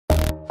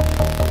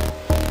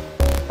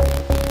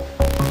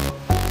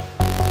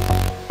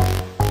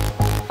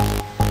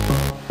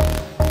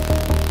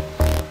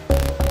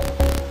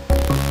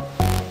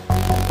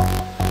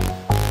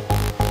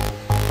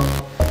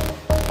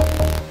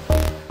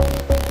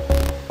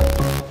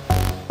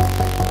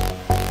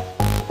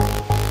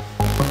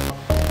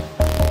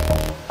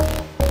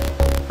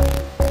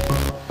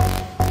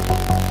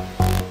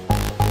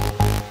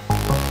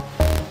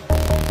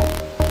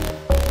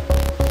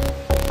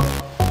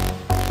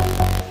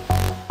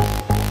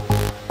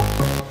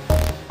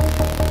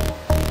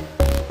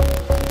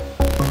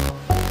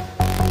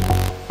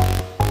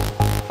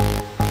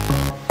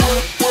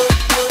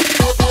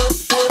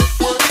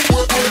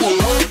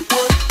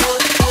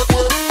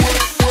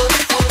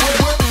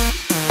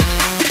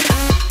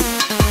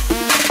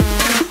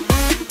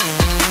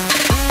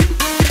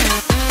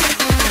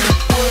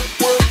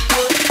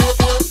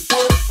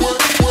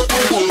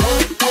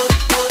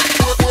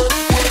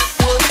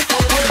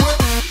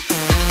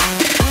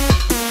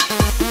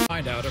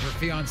find out if her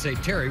fiancé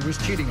Terry was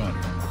cheating on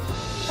her.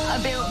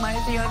 I've been with my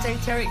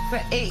fiancé Terry for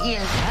 8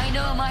 years. I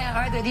know in my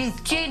heart that he's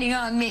cheating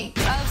on me.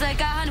 I was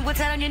like, honey, what's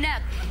that on your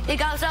neck? He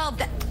goes, oh,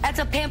 that's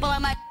a pimple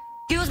on my...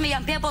 Excuse me,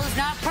 a pimple is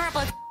not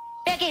purple.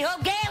 Vicky,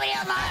 who gave it to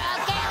you, Maury?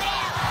 Who gave it to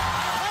you?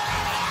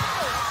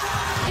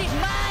 He's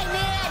my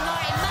man,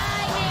 Maury,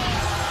 my man.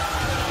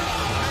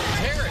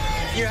 Terry,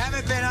 you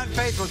haven't been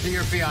unfaithful to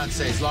your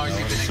fiancé as long as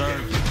you've been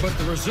engaged. But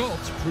the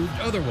results proved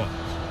otherwise.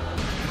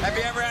 Have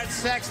you ever had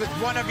sex with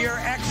one of your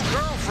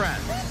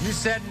ex-girlfriends? You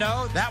said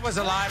no. That was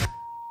a lie.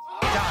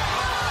 Cindy,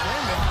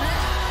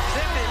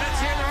 let's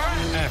hear the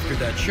rest. After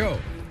that show,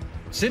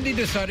 Cindy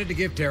decided to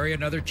give Terry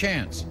another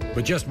chance.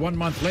 But just 1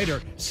 month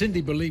later, Cindy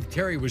believed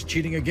Terry was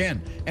cheating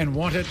again and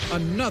wanted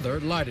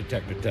another lie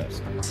detector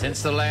test.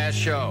 Since the last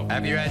show,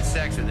 have you had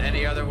sex with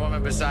any other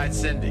woman besides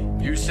Cindy?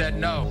 You said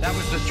no. That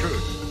was the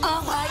truth.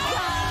 Oh, my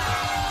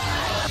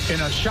God. In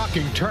a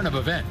shocking turn of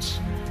events,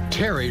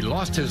 Terry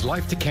lost his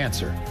life to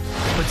cancer.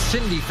 But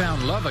Cindy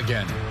found love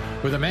again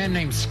with a man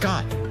named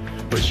Scott.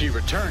 But she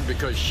returned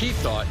because she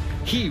thought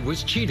he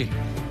was cheating.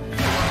 We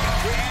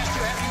asked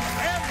you,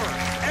 have you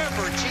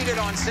ever cheated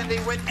on Cindy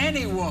with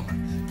any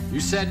woman? You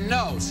said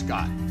no,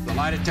 Scott. The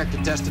lie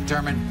detector test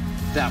determined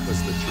that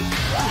was the truth.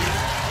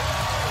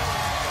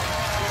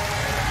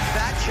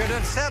 That should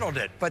have settled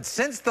it. But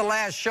since the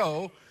last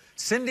show,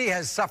 Cindy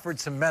has suffered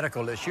some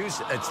medical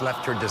issues. It's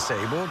left her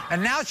disabled.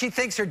 And now she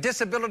thinks her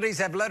disabilities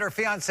have led her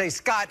fiancé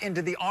Scott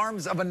into the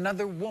arms of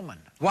another woman.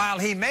 While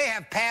he may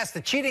have passed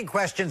the cheating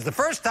questions the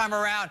first time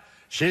around,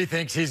 she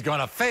thinks he's going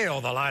to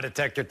fail the lie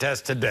detector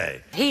test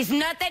today. He's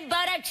nothing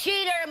but a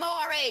cheater,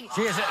 Maury.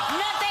 She is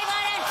Nothing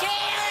but a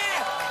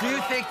cheater. Do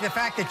you think the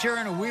fact that you're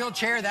in a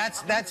wheelchair,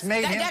 that's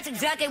made him? That's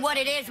exactly what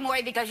it is,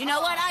 Maury, because you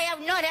know what? I have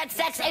not had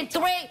sex in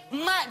 3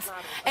 months.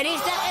 And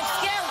he's the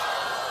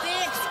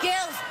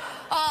excuse.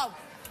 Oh,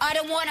 I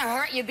don't want to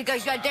hurt you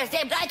because you're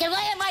disabled. I can lay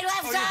on my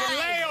left side. You can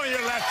lay on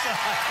your left side.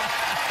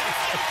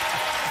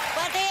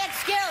 But the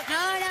excuse, no,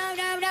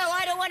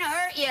 I don't want to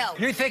hurt you.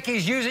 You think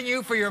he's using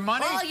you for your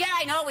money? Oh, yeah,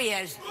 I know he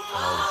is.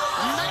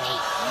 Money.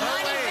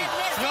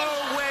 No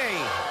way.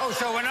 Oh,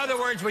 so in other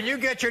words, when you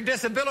get your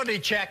disability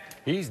check,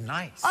 he's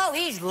nice. Oh,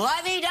 he's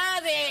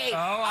lovey-dovey. Oh,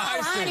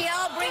 I see. Honey,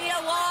 I'll bring you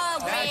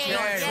along. That's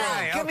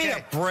right. Give me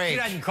a break. He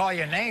doesn't call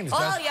you names,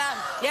 does he?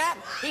 Yeah.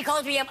 He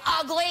calls me I'm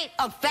ugly,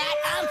 I'm fat,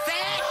 I'm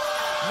fat.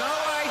 No,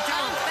 I don't.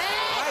 I'm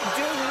fat. I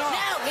do not.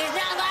 No, he's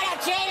not but a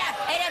cheater.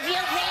 And if you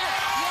can't,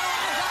 you're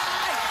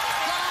gone.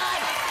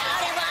 Gone.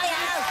 Out of my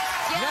house.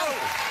 You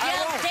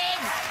pig.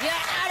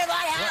 You're out of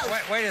my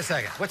house. Wait a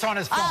second. What's on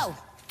his phone? Oh,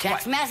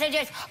 text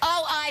messages.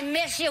 Oh, I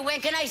miss you.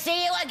 When can I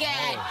see you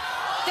again?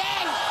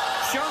 Then.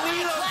 Show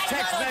me those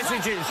text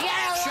messages.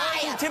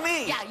 Show them to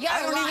me. Yeah, you're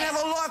I don't a even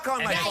have a lock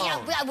on my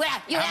phone.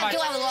 You have to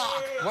have a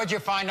lock. What'd you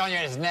find on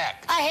his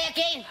neck? A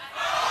hickey.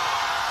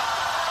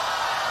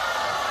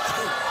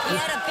 He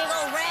had a big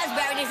old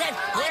raspberry and he said,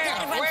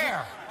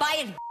 Where?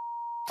 By his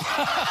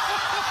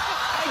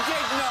I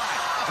did not.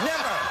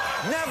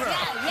 Never.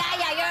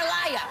 Yeah, you're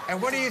a liar.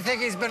 And what do you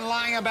think he's been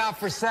lying about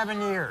for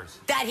 7 years?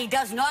 That he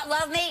does not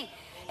love me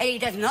and he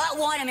does not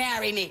want to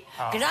marry me.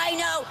 Because I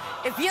know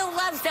if you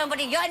love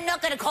somebody, you're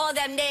not going to call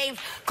them names,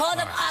 call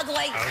them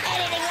ugly,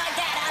 anything like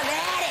that. I've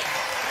had it.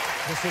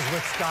 This is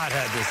what Scott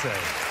had to say.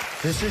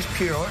 This is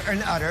pure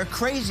and utter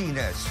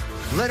craziness.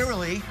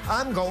 Literally,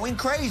 I'm going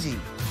crazy.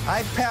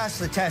 I passed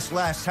the test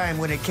last time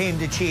when it came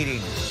to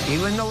cheating.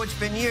 Even though it's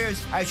been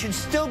years, I should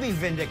still be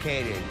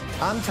vindicated.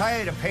 I'm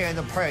tired of paying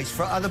the price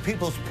for other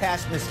people's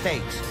past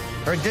mistakes.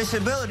 Her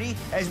disability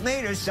has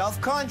made her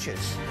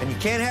self-conscious. And you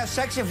can't have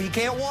sex if you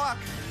can't walk.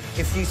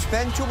 If you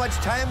spend too much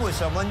time with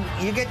someone,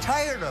 you get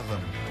tired of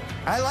them.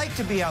 I like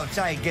to be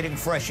outside getting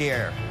fresh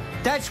air.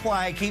 That's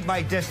why I keep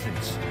my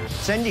distance.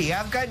 Cindy,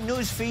 I've got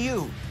news for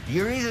you.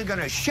 You're either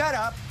gonna shut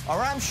up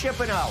or I'm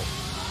shipping out.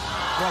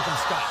 Welcome,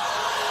 Scott.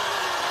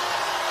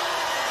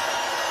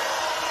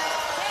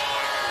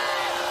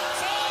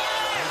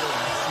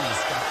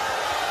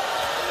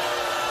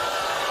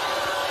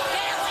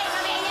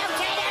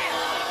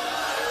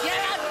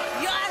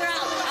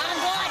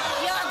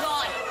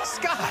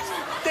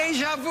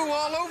 Deja vu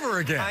all over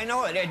again. I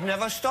know it. It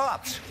never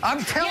stops.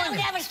 I'm telling you. You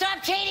never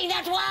stop cheating,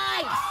 that's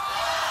why.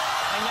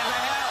 I never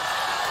have.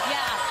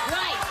 Yeah,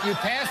 right. You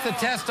passed the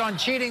test on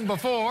cheating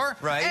before.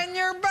 Right. And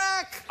you're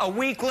back. A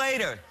week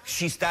later,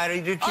 she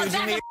started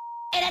accusing me.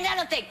 And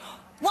another thing,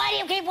 why do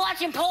you keep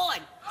watching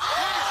porn?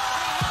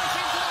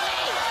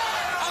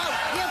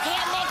 You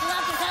can't make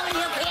love to somebody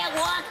who can't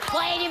walk.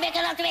 Why ain't you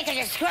making love to me? Because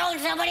you're screwing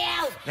somebody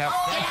else. Now,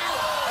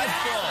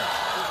 that's bull.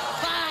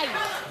 Fine.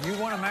 You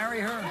want to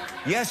marry her?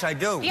 Yes, I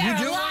do. You're You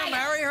do a want to liar.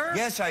 marry her?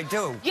 Yes, I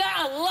do. You're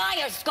a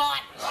liar,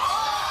 Scott.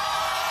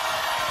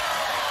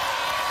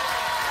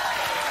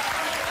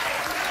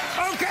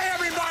 Okay,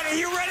 everybody,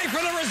 you ready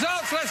for the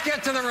results? Let's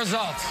get to the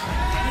results. You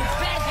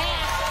better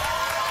pass.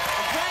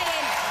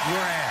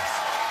 Your ass.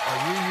 Are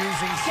you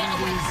using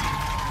Cindy's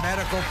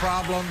medical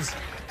problems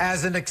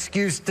as an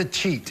excuse to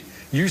cheat?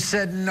 You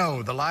said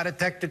no. The lie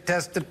detector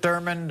test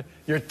determined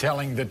you're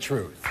telling the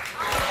truth.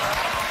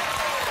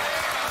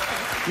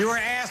 You were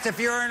asked if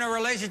you're in a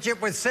relationship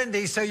with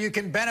Cindy so you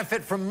can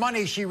benefit from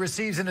money she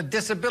receives in a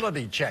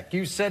disability check.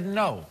 You said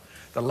no.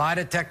 The lie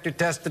detector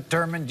test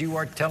determined you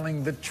are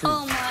telling the truth.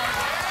 Oh,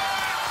 my.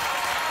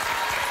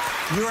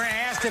 You were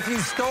asked if you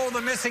stole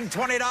the missing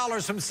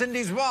 $20 from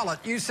Cindy's wallet.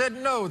 You said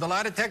no. The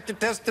lie detector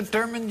test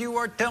determined you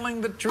are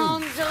telling the truth.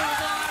 I'm so sorry.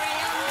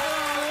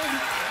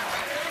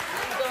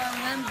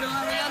 I'm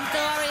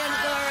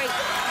sorry.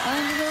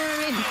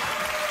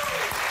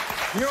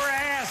 You were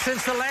asked,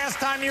 since the last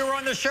time you were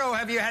on the show,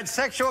 have you had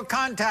sexual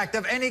contact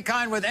of any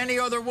kind with any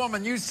other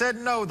woman? You said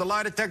no. The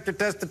lie detector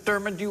test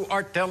determined you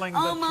are telling the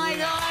truth. Oh, my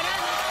God.